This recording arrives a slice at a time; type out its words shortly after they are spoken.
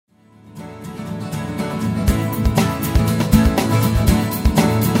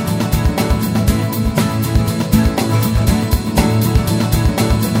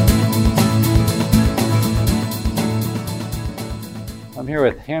here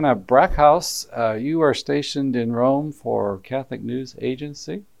with Hannah Brackhouse. You are stationed in Rome for Catholic News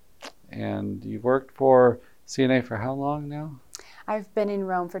Agency, and you've worked for CNA for how long now? I've been in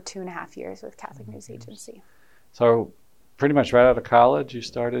Rome for 2.5 years with Catholic News Agency. So pretty much right out of college you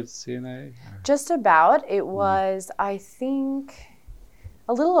started CNA? Just about. It was, I think,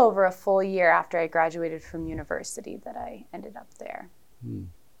 a little over a full year after I graduated from university that I ended up there.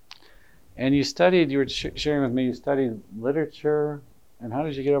 And you studied, you were sharing with me, you studied literature. And how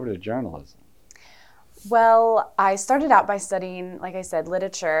did you get over to journalism? Well, I started out by studying, like I said,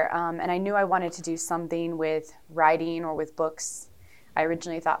 literature, and I knew I wanted to do something with writing or with books. I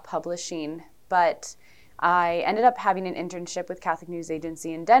originally thought publishing, but I ended up having an internship with Catholic News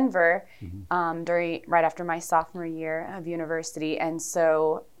Agency in Denver right after my sophomore year of university, and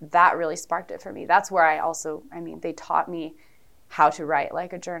so that really sparked it for me. That's where they taught me how to write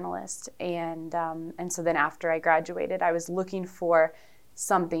like a journalist, and so then after I graduated, I was looking for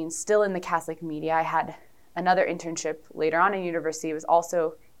something still in the Catholic media. I had another internship later on in university. It was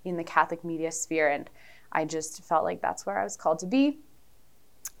also in the Catholic media sphere, and I just felt like that's where I was called to be.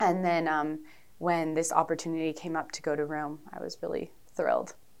 And then when this opportunity came up to go to Rome, I was really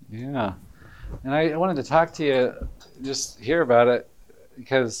thrilled. Yeah. And I wanted to talk to you, just hear about it,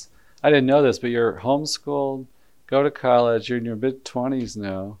 because I didn't know this, but you're homeschooled, go to college, you're in your mid-20s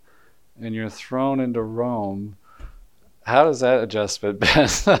now, and you're thrown into Rome. How has that adjustment been?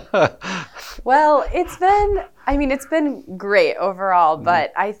 Well, it's been great overall,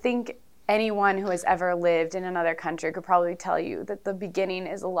 but I think anyone who has ever lived in another country could probably tell you that the beginning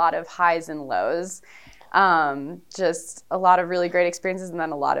is a lot of highs and lows. Just a lot of really great experiences and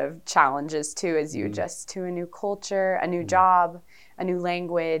then a lot of challenges too as you adjust to a new culture, a new job, a new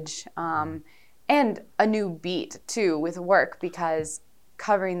language, and a new beat too with work, because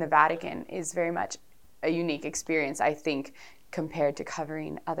covering the Vatican is very much a unique experience, I think, compared to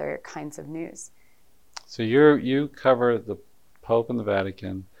covering other kinds of news. So you cover the Pope and the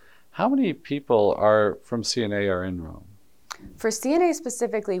Vatican. How many people from CNA are in Rome? For CNA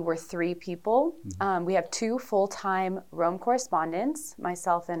specifically, we're 3 people. We have 2 full-time Rome correspondents,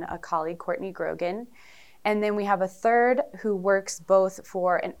 myself and a colleague, Courtney Grogan. And then we have a third who works both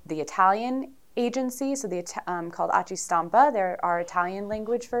for the Italian agency, so called Aci Stampa, they're our Italian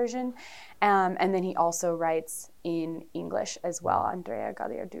language version. And then he also writes in English as well, Andrea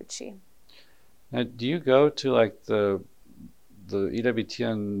Gagliarducci. Now, do you go to like the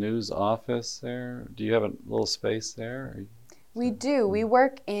EWTN news office there? Do you have a little space there? We do. We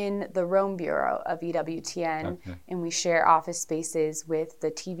work in the Rome Bureau of EWTN, and we share office spaces with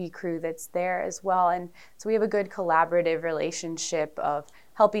the TV crew that's there as well. And so we have a good collaborative relationship of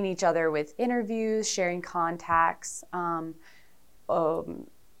helping each other with interviews, sharing contacts,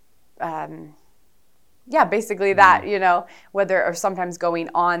 basically that, whether or sometimes going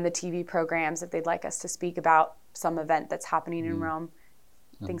on the TV programs if they'd like us to speak about some event that's happening in Rome,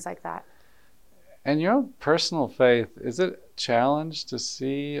 things like that. And your own personal faith, is it a challenge to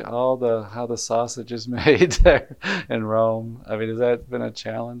see how the sausage is made there in Rome? I mean, has that been a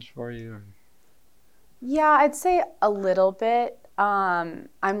challenge for you? Yeah, I'd say a little bit. I'm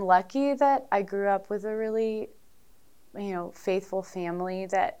lucky that I grew up with a really, faithful family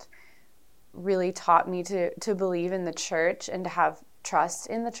that really taught me to believe in the church and to have trust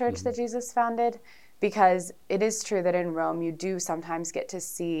in the church that Jesus founded, because it is true that in Rome you do sometimes get to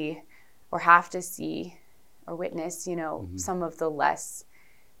see or have to see or witness, some of the less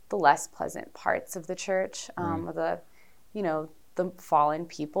pleasant parts of the church, of the fallen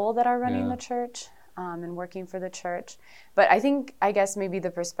people that are running the church and working for the church. But I guess maybe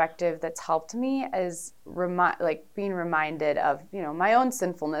the perspective that's helped me is being reminded of, my own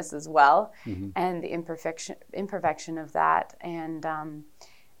sinfulness as well, and the imperfection of that.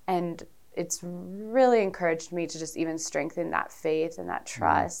 And it's really encouraged me to just even strengthen that faith and that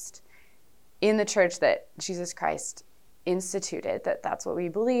trust in the church that Jesus Christ instituted, that's what we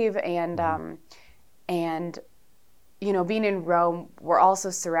believe. And being in Rome, we're also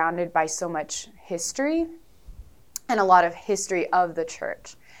surrounded by so much history and a lot of history of the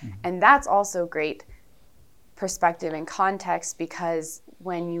church. And that's also great perspective and context, because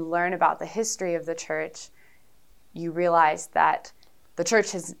when you learn about the history of the church, you realize that the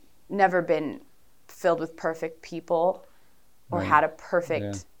church has never been filled with perfect people or had a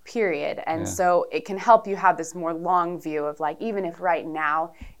perfect period. And so it can help you have this more long view of even if right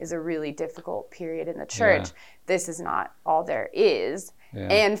now is a really difficult period in the church, this is not all there is.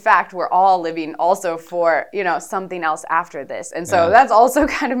 In fact, we're all living also for, something else after this. And so that's also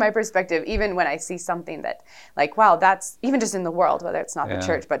kind of my perspective, even when I see something that wow, that's even just in the world, whether it's not the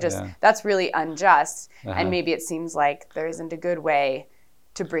church, but just that's really unjust. And maybe it seems like there isn't a good way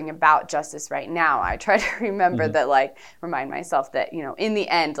to bring about justice right now. I try to remember that, like, remind myself that, you know, in the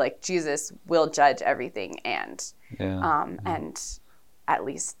end, like, Jesus will judge everything, and and at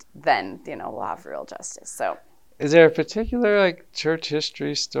least then, you know, we'll have real justice. So, is there a particular, like, church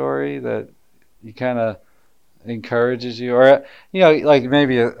history story that you kind of encourages you, or, you know, like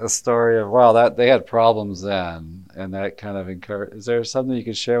maybe a story of, wow, that they had problems then, and that kind of encourage? Is there something you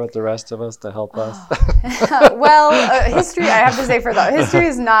could share with the rest of us to help us? Well, history, I have to say, for that, history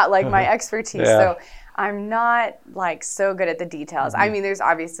is not like my expertise, so I'm not like so good at the details. I mean, there's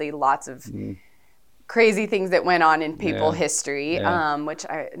obviously lots of crazy things that went on in papal history, which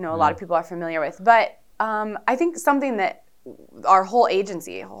I know a lot of people are familiar with, but I think something that our whole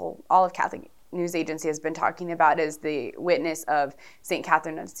agency, all of Catholic News Agency has been talking about is the witness of St.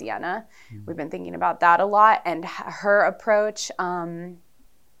 Catherine of Siena. We've been thinking about that a lot, and her approach, and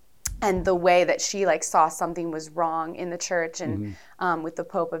the way that she, like, saw something was wrong in the church and with the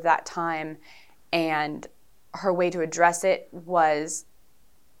Pope of that time, and her way to address it was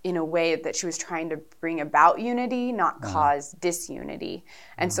in a way that she was trying to bring about unity, not cause disunity.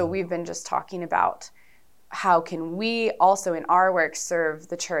 And so we've been just talking about how can we also in our work serve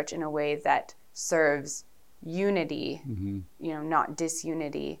the church in a way that serves unity, you know, not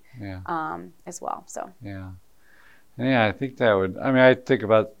disunity, as well. So I think that would, I mean, I think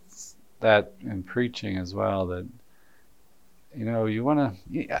about that in preaching as well, that, you know, you want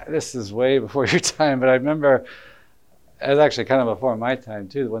to, this is way before your time, but I remember, it was actually kind of before my time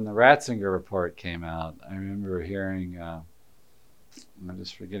too, when the Ratzinger report came out. I remember hearing, I'm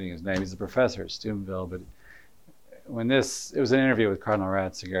just forgetting his name, he's a professor at Steubenville, but when it was an interview with Cardinal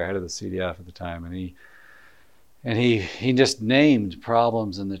Ratzinger, head of the CDF at the time, and he just named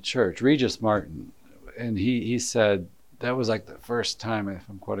problems in the church. Regis Martin, and he said that was like the first time, if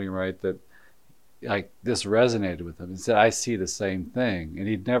I'm quoting right, that like this resonated with him. He said, I see the same thing, and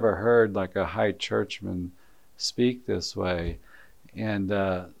he'd never heard like a high churchman speak this way. And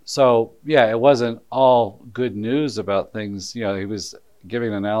so it wasn't all good news about things. You know, he was giving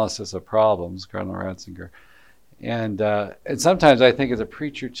an analysis of problems, Cardinal Ratzinger. And sometimes I think as a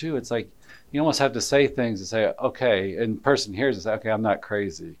preacher too, it's like you almost have to say things and say, okay, and person hears and say, okay, I'm not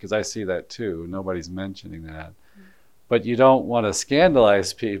crazy, because I see that too. Nobody's mentioning that. But you don't want to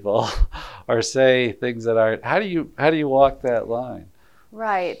scandalize people or say things that aren't. How do you walk that line?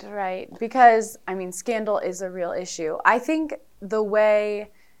 Right. Because, I mean, scandal is a real issue. I think this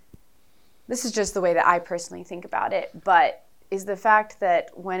is just the way that I personally think about it, but is the fact that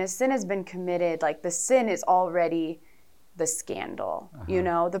when a sin has been committed, like the sin is already the scandal. You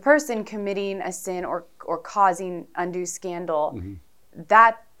know, the person committing a sin or causing undue scandal,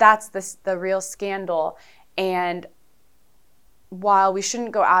 that's the real scandal. And while we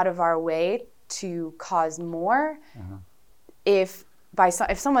shouldn't go out of our way to cause more, if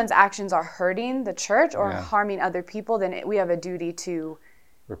someone's actions are hurting the church or harming other people, then we have a duty to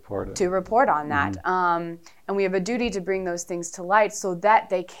report on that. And we have a duty to bring those things to light so that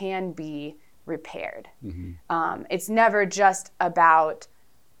they can be repaired. It's never just about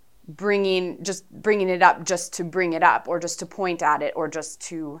bringing it up just to bring it up, or just to point at it, or just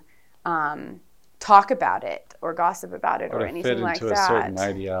to talk about it or gossip about it, or anything like that. Or fit into a certain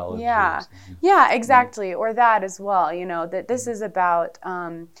ideology. Yeah, exactly. Or that as well. You know, that this is about,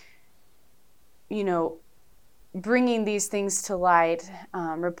 you know, bringing these things to light,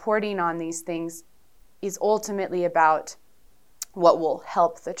 reporting on these things is ultimately about what will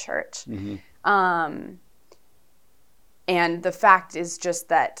help the church. And the fact is just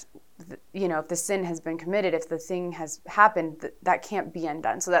that, you know, if the sin has been committed, if the thing has happened, that can't be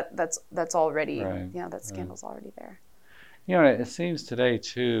undone. So that's already, you know, that scandal's already there. You know, it seems today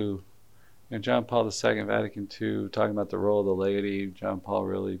too, you know, John Paul II, Vatican II, talking about the role of the laity. John Paul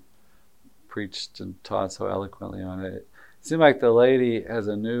really preached and taught so eloquently on it. It seemed like the laity has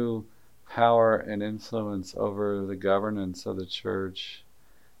a new power and influence over the governance of the church,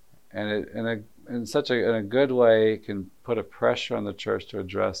 and it in a good way can put a pressure on the church to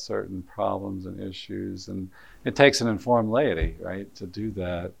address certain problems and issues, and it takes an informed laity, right, to do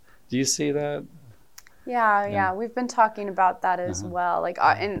that. Do you see that? Yeah. We've been talking about that as well, like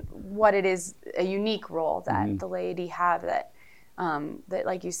and what it is, a unique role that the laity have that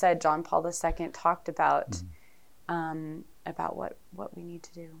like you said, John Paul II talked about what we need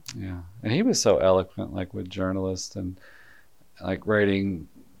to do. Yeah, and he was so eloquent, like with journalists and like writing,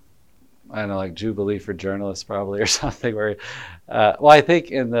 I don't know, like Jubilee for Journalists probably, or something where, well, I think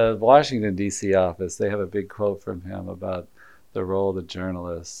in the Washington, D.C. office, they have a big quote from him about the role of the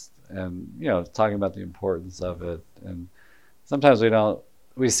journalist and, you know, talking about the importance of it. And sometimes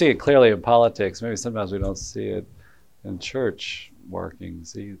we see it clearly in politics. Maybe sometimes we don't see it in church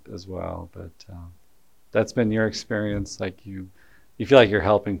workings as well. But that's been your experience. Like you feel like you're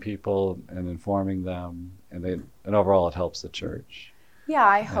helping people and informing them, and overall it helps the church. Yeah,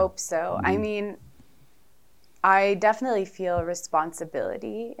 I hope so. I mean, I definitely feel a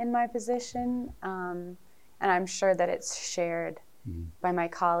responsibility in my position, and I'm sure that it's shared by my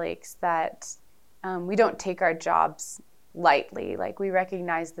colleagues that we don't take our jobs lightly. Like, we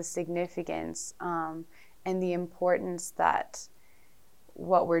recognize the significance and the importance that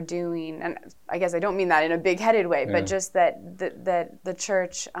what we're doing, and I guess I don't mean that in a big-headed way, but just that the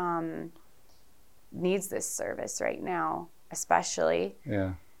church needs this service right now, especially.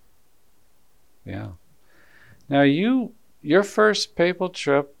 Yeah. Now, your first papal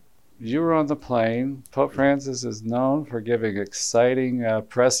trip, you were on the plane. Pope Francis is known for giving exciting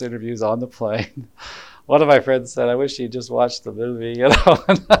press interviews on the plane. One of my friends said, I wish he'd just watched the movie, you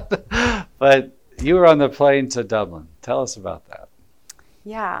know. But you were on the plane to Dublin. Tell us about that.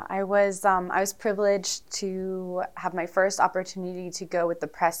 Yeah, I was privileged to have my first opportunity to go with the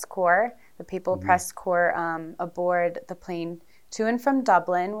press corps, the papal press corps, aboard the plane to and from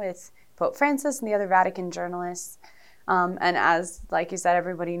Dublin with Pope Francis and the other Vatican journalists. And as, like you said,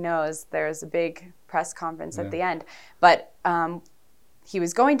 everybody knows, there's a big press conference at the end. But he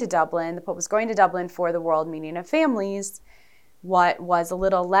was going to Dublin, the Pope was going to Dublin for the World Meeting of Families. What was a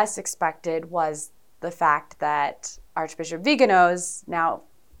little less expected was the fact that Archbishop Vigano's now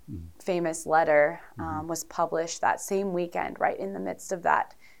famous letter was published that same weekend, right in the midst of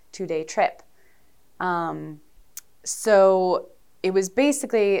that 2-day trip. So it was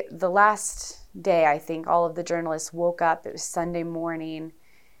basically the last day, I think. All of the journalists woke up. It was Sunday morning.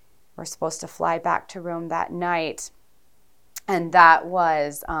 We're supposed to fly back to Rome that night. And that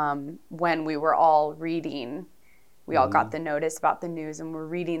was when we were all reading. We all got the notice about the news and we're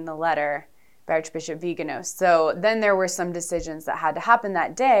reading the letter by Archbishop Vigano. So then there were some decisions that had to happen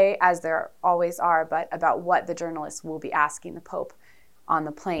that day, as there always are, but about what the journalists will be asking the Pope on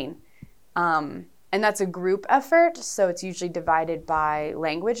the plane. And that's a group effort, so it's usually divided by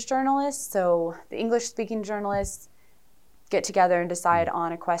language journalists. So the English-speaking journalists get together and decide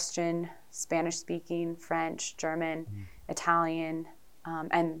on a question, Spanish-speaking, French, German, Italian,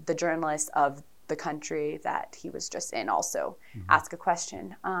 and the journalists of the country that he was just in also ask a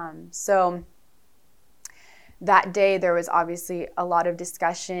question. So that day there was obviously a lot of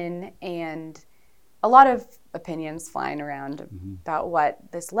discussion and a lot of opinions flying around about what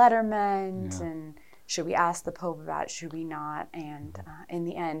this letter meant and should we ask the Pope about it, should we not? And in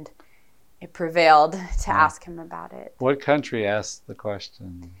the end, it prevailed to ask him about it. What country asked the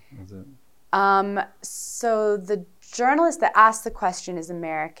question? Was it? So the journalist that asked the question is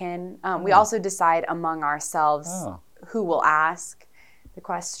American. We also decide among ourselves who will ask the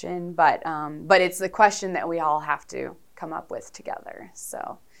question, but it's the question that we all have to come up with together.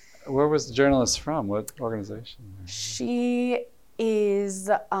 So, where was the journalist from? What organization? She is,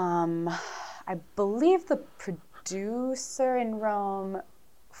 I believe, the producer in Rome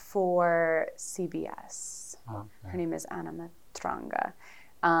for CBS. Okay. Her name is Anna Matranga.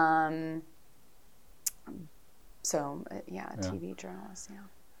 TV journalist,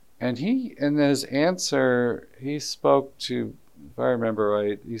 And he, in his answer, he spoke to, if I remember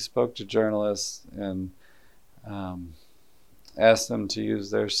right, he spoke to journalists and asked them to use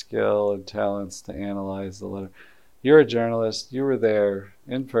their skill and talents to analyze the letter. You're a journalist. You were there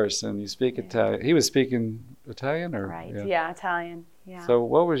in person. You speak Italian. He was speaking Italian, or? Right. Yeah, Italian. Yeah. So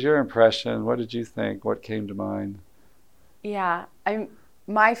what was your impression? What did you think? What came to mind? Yeah,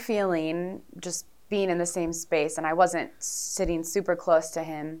 my feeling, just being in the same space, and I wasn't sitting super close to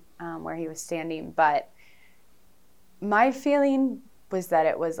him where he was standing, but my feeling was that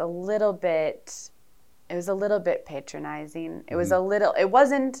it was a little bit patronizing. It was it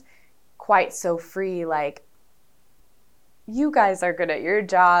wasn't quite so free, like, you guys are good at your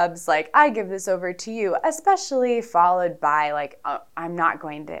jobs, like, I give this over to you, especially followed by, like, I'm not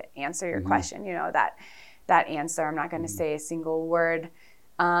going to answer your question, that answer, I'm not going to say a single word.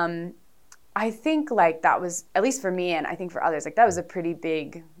 I think, like, that was, at least for me and I think for others, like, that was a pretty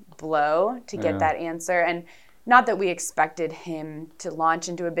big blow to get that answer. And not that we expected him to launch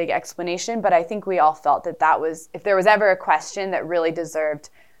into a big explanation, but I think we all felt that was, if there was ever a question that really deserved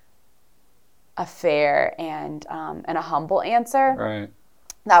a fair and a humble answer, right,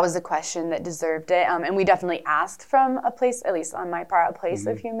 that was the question that deserved it. And we definitely asked from a place, at least on my part, a place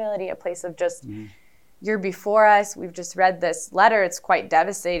of humility, a place of just, you're before us, we've just read this letter, it's quite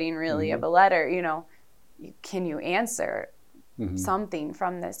devastating, really, of a letter, can you answer something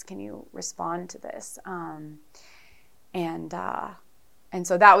from this? Can you respond to this? And And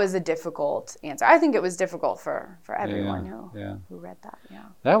so that was a difficult answer. I think it was difficult for everyone who read that. Yeah.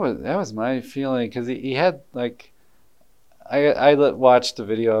 That was my feeling, because he had like, I watched the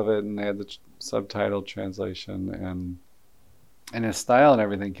video of it and they had the subtitled translation, and his style and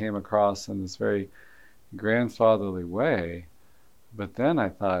everything came across in this very grandfatherly way. But then I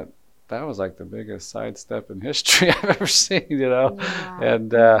thought that was like the biggest sidestep in history I've ever seen, Yeah.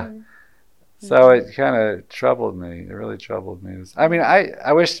 And so it kind of troubled me. It really troubled me. I mean,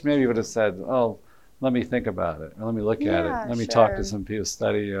 I wish maybe he would have said, "Oh, let me think about it, or let me look at it, let me talk to some people,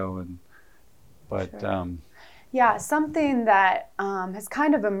 study," Yeah, something that has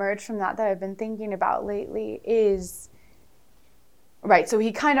kind of emerged from that I've been thinking about lately is, right, so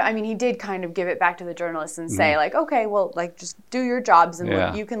he did kind of give it back to the journalists and say, like, okay, well, like, just do your jobs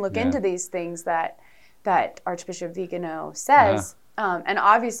and you can look into these things that Archbishop Vigano says. And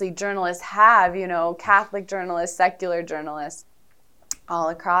obviously journalists have, Catholic journalists, secular journalists, all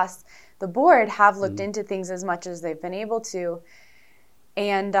across the board have looked into things as much as they've been able to.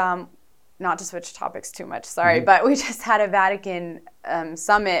 And not to switch topics too much, sorry, but we just had a Vatican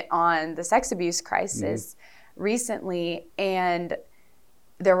summit on the sex abuse crisis recently, and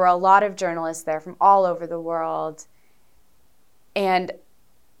there were a lot of journalists there from all over the world. And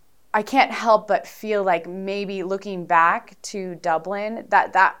I can't help but feel like maybe looking back to Dublin,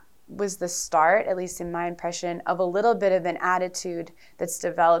 that was the start, at least in my impression, of a little bit of an attitude that's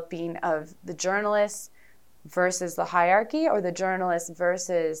developing of the journalists versus the hierarchy, or the journalists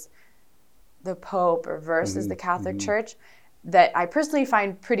versus the Pope, or versus the Catholic Church, that I personally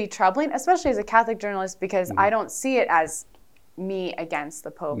find pretty troubling, especially as a Catholic journalist, because I don't see it as me against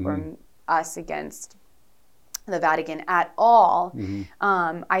the Pope or us against the Vatican at all.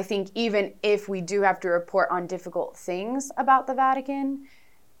 I think even if we do have to report on difficult things about the Vatican,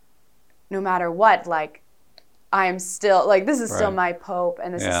 no matter what, like, I am still, like, this is still my Pope,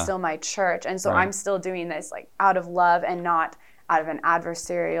 and this is still my church, and so I'm still doing this, like, out of love and not out of an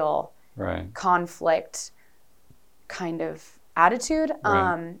adversarial conflict kind of attitude.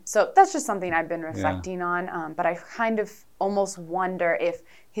 So that's just something I've been reflecting on, but I kind of almost wonder if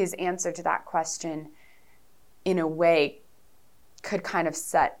his answer to that question in a way could kind of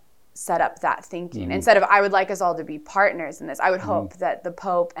set up that thinking. Instead of, I would like us all to be partners in this, I would hope that the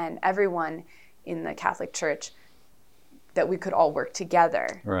Pope and everyone in the Catholic Church, that we could all work together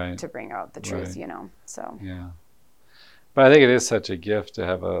to bring out the truth, so. Yeah. But I think it is such a gift to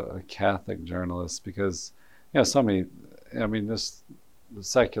have a Catholic journalist, because, so many, the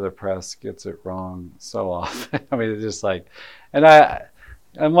secular press gets it wrong so often. It's just like, and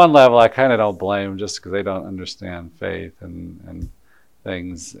on one level, I kind of don't blame them, just because they don't understand faith and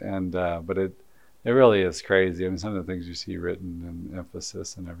things. But it really is crazy. Some of the things you see written and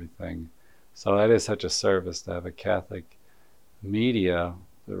emphasis and everything. So that is such a service to have a Catholic media,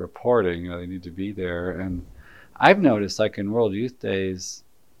 the reporting. They need to be there. And I've noticed, like in World Youth Days,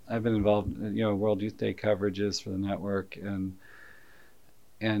 I've been involved in World Youth Day coverages for the network, and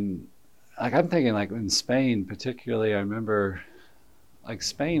like I'm thinking, like in Spain particularly, I remember, like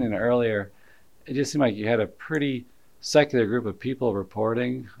Spain and earlier, it just seemed like you had a pretty secular group of people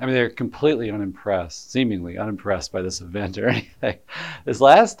reporting. They're completely seemingly unimpressed by this event or anything. This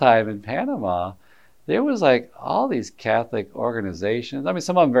last time in Panama, there was like all these Catholic organizations.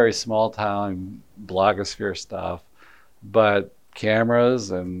 Some of them very small town blogosphere stuff, but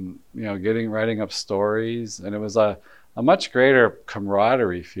cameras and, writing up stories. And it was a much greater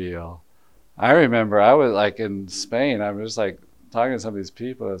camaraderie feel. I remember I was like in Spain, I was like talking to some of these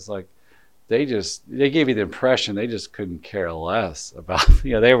people. It's like, they gave you the impression they just couldn't care less about,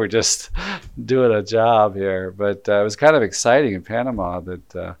 they were just doing a job here. But it was kind of exciting in Panama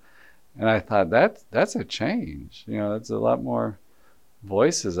that, and I thought that's a change. That's a lot more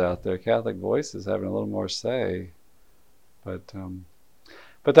voices out there, Catholic voices having a little more say. But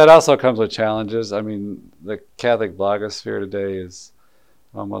that also comes with challenges. The Catholic blogosphere today is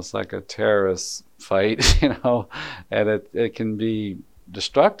almost like a terrorist fight, and it can be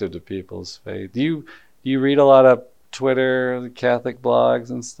destructive to people's faith. Do you read a lot of Twitter, Catholic blogs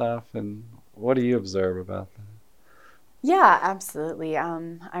and stuff, and what do you observe about that? Yeah, absolutely.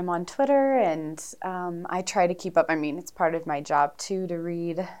 I'm on Twitter, and I try to keep up. It's part of my job too, to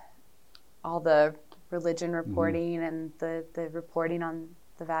read all the religion reporting and the reporting on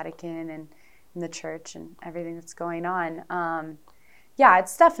the Vatican and the Church and everything that's going on. Yeah,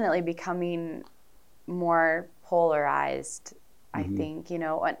 it's definitely becoming more polarized, I think, and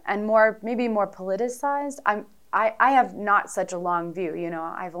maybe more politicized. I have not such a long view,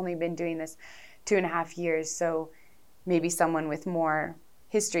 I've only been doing this 2.5 years, so maybe someone with more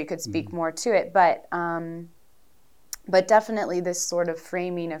history could speak more to it. But But definitely this sort of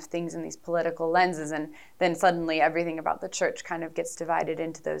framing of things in these political lenses, and then suddenly everything about the church kind of gets divided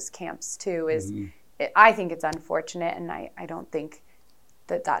into those camps too, is, I think it's unfortunate, and I don't think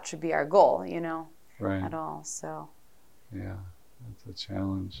that should be our goal, Right. at all. So. Yeah, that's a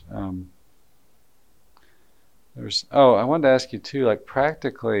challenge. I wanted to ask you too, like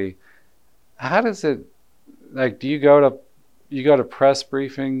practically, how does it, like, do you go to press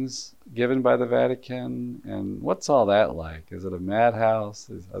briefings given by the Vatican, and what's all that like? Is it a madhouse?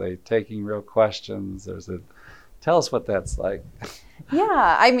 Are they taking real questions? Tell us what that's like.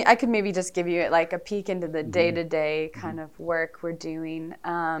 Yeah, I mean, I could maybe just give you like a peek into the day-to-day kind of work we're doing.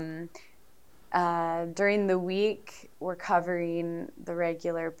 During the week, we're covering the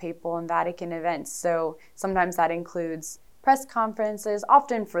regular papal and Vatican events. So sometimes that includes press conferences,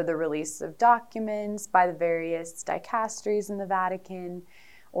 often for the release of documents by the various dicasteries in the Vatican,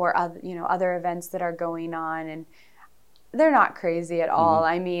 or other events that are going on. And they're not crazy at all.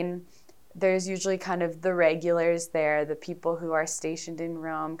 I mean, there's usually kind of the regulars there, the people who are stationed in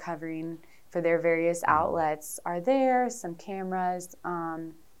Rome covering for their various outlets are there, some cameras,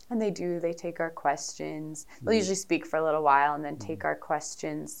 and they take our questions. They'll usually speak for a little while and then take our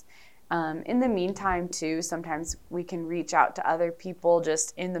questions. In the meantime, too, sometimes we can reach out to other people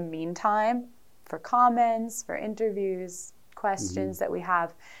just in the meantime for comments, for interviews, questions that we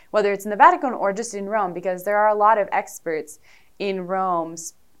have, whether it's in the Vatican or just in Rome, because there are a lot of experts in Rome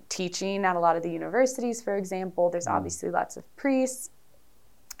teaching at a lot of the universities, for example. There's obviously lots of priests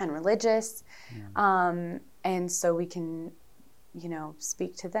and religious. And so we can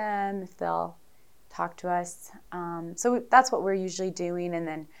speak to them if they'll talk to us. So that's what we're usually doing, and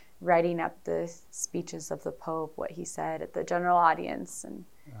then writing up the speeches of the Pope, what he said at the general audience, and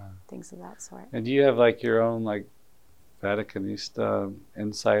things of that sort. And do you have like your own like Vaticanista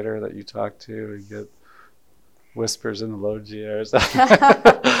insider that you talk to and get whispers in the loggia or something?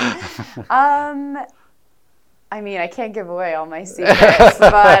 I mean, I can't give away all my secrets,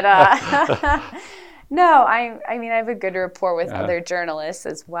 but no, I mean, I have a good rapport with other journalists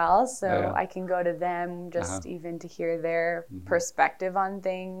as well, so I can go to them just even to hear their perspective on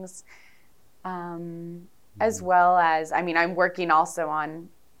things, as well as, I mean, I'm working also on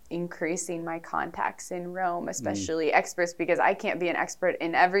increasing my contacts in Rome, especially experts, because I can't be an expert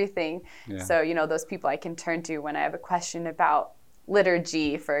in everything. So, those people I can turn to when I have a question about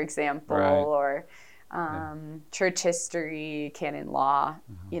liturgy, for example, or church history, canon law,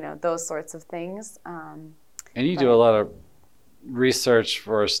 those sorts of things. And you do a lot of research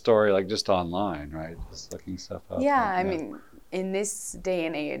for a story, like just online, right? Just looking stuff up. Yeah, I mean, in this day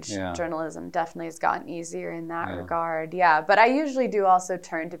and age, journalism definitely has gotten easier in that regard. Yeah, but I usually do also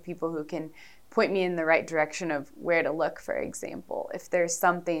turn to people who can point me in the right direction of where to look, for example. If there's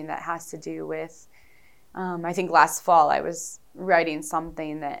something that has to do with, I think last fall I was writing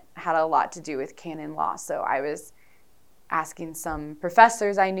something that had a lot to do with canon law. So I was asking some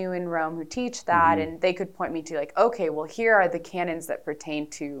professors I knew in Rome who teach that, and they could point me to like, okay, well, here are the canons that pertain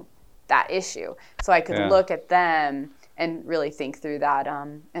to that issue. So I could look at them and really think through that,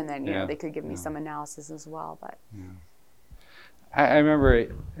 and then they could give me some analysis as well. But I remember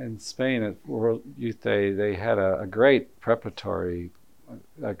in Spain at World Youth Day, they had a great preparatory,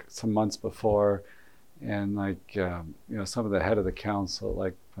 like some months before, and like some of the head of the council,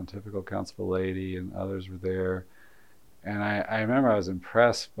 like Pontifical Council Lady and others were there, and I remember I was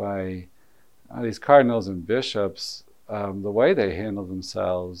impressed by these cardinals and bishops, the way they handled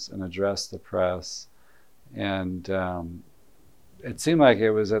themselves and addressed the press. And it seemed like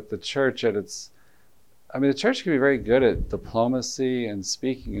it was at the church the church can be very good at diplomacy and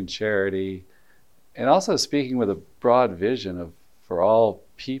speaking in charity, and also speaking with a broad vision for all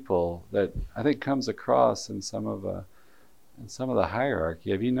people that I think comes across in some of the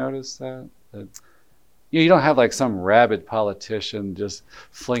hierarchy. Have you noticed that you don't have like some rabid politician just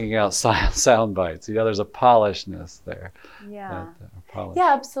flinging out sound bites? There's a polishedness there. Yeah,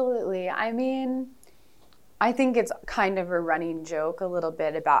 absolutely. I mean, I think it's kind of a running joke a little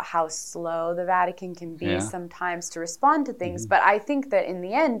bit about how slow the Vatican can be sometimes to respond to things. But I think that in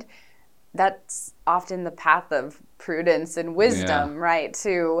the end, that's often the path of prudence and wisdom, right?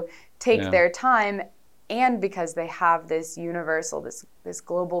 To take their time, and because they have this universal, this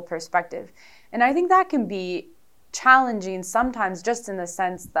global perspective. And I think that can be challenging sometimes, just in the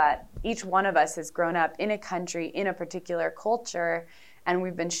sense that each one of us has grown up in a country, in a particular culture, and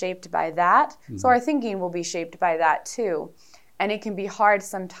we've been shaped by that. So our thinking will be shaped by that too. And it can be hard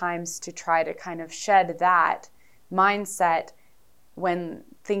sometimes to try to kind of shed that mindset when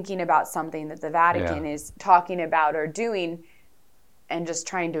thinking about something that the Vatican is talking about or doing, and just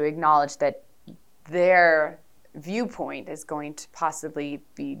trying to acknowledge that their viewpoint is going to possibly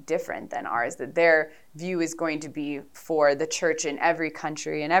be different than ours, that their view is going to be for the church in every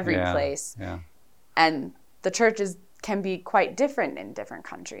country, in every place. Yeah. And the churches can be quite different in different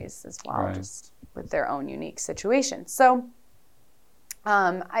countries as well, Right. just with their own unique situation. So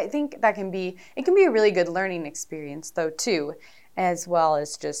I think it can be a really good learning experience though too, as well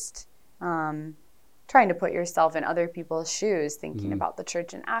as just trying to put yourself in other people's shoes, thinking about the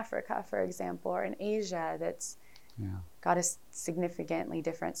church in Africa, for example, or in Asia that's got a significantly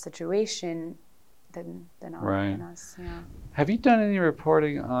different situation than us. Yeah. Have you done any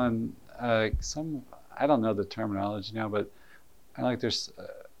reporting on I don't know the terminology now, but I was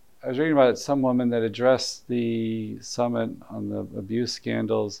reading about some woman that addressed the summit on the abuse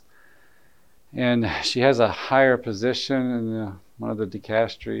scandals, and she has a higher position in one of the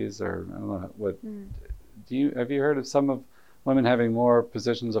dicasteries, or I don't know what. Have you heard of some of women having more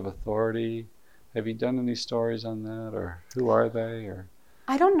positions of authority? Have you done any stories on that, or who are they, or?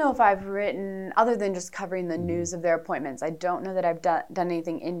 I don't know if I've written, other than just covering the news of their appointments, I don't know that I've done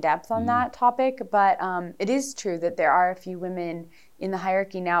anything in depth on that topic, but it is true that there are a few women in the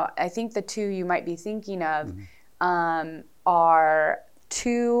hierarchy now. I think the two you might be thinking of are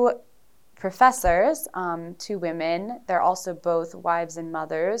two professors, two women. They're also both wives and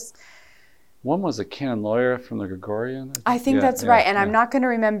mothers. One was a canon lawyer from the Gregorian. I think that's right. And I'm not going to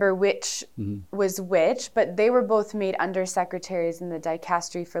remember which was which, but they were both made undersecretaries in the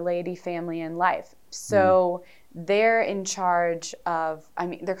dicastery for laity, family, and life. So they're in charge of,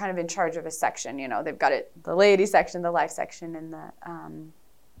 they're kind of in charge of a section. You know, they've got the laity section, the life section, and the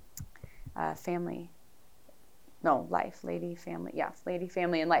laity,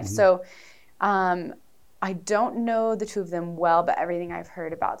 family, and life. So I don't know the two of them well, but everything I've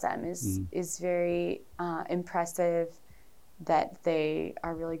heard about them is very impressive, that they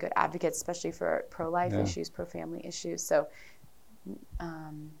are really good advocates, especially for pro-life issues, pro-family issues. So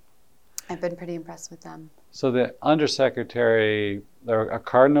I've been pretty impressed with them. So the undersecretary, a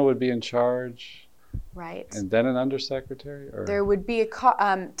cardinal would be in charge? Right. And then an undersecretary? Or? There would be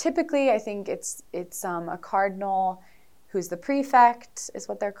typically I think it's a cardinal who's the prefect, is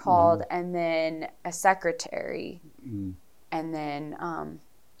what they're called, and then a secretary, and then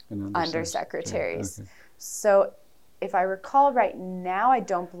undersecretaries. Okay. So if I recall right now, I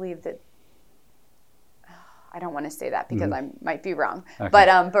don't believe that, I don't want to say that because I might be wrong. Okay. But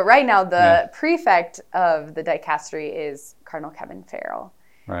right now, the prefect of the dicastery is Cardinal Kevin Farrell.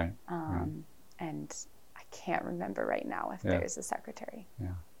 Right. And I can't remember right now if there's a secretary. Yeah.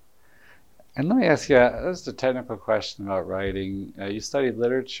 And let me ask you, this is a technical question about writing. You studied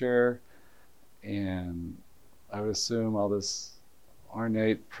literature, and I would assume all this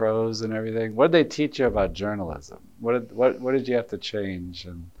ornate prose and everything. What did they teach you about journalism? What did you have to change?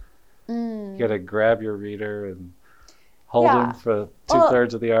 And you got to grab your reader and hold him for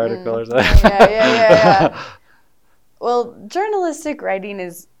two-thirds of the article or something? Yeah. Well, journalistic writing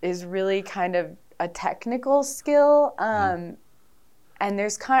is really kind of a technical skill. And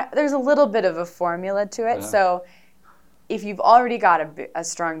there's a little bit of a formula to it. So if you've already got a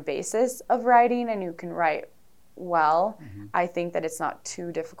strong basis of writing and you can write well, I think that it's not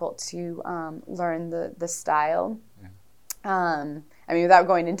too difficult to learn the style. Without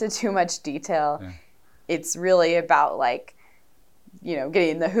going into too much detail, it's really about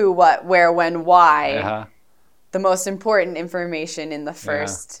getting the who, what, where, when, why, the most important information in the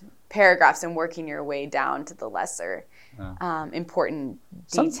first paragraphs, and working your way down to the lesser important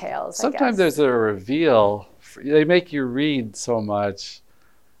details. Sometimes there's a reveal. They make you read so much.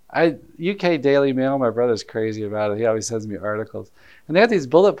 UK Daily Mail, my brother's crazy about it. He always sends me articles. And they have these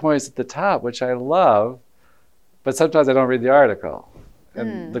bullet points at the top, which I love, but sometimes I don't read the article.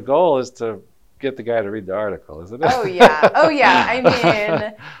 And the goal is to get the guy to read the article, isn't it? Oh, yeah.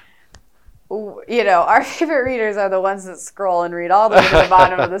 Our favorite readers are the ones that scroll and read all the way to the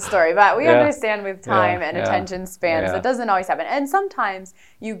bottom of the story. But we understand with time and attention spans, it doesn't always happen. And sometimes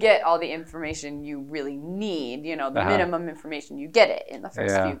you get all the information you really need, the minimum information, you get it in the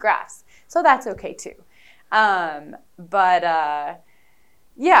first few graphs. So that's okay too.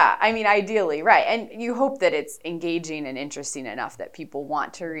 Ideally, right. And you hope that it's engaging and interesting enough that people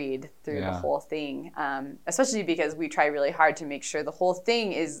want to read through the whole thing, especially because we try really hard to make sure the whole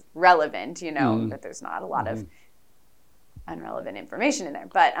thing is relevant, that there's not a lot of unrelevant information in there.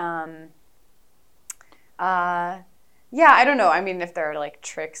 But, I don't know. If there are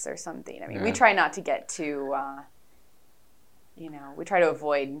tricks or something. We try not to get too, we try to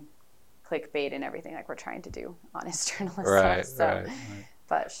avoid clickbait and everything like we're trying to do honest journalism. Right.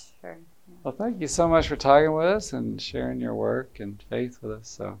 But sure. Well, thank you so much for talking with us and sharing your work and faith with us.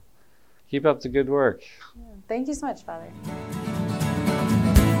 So Keep up the good work. Thank you so much, Father.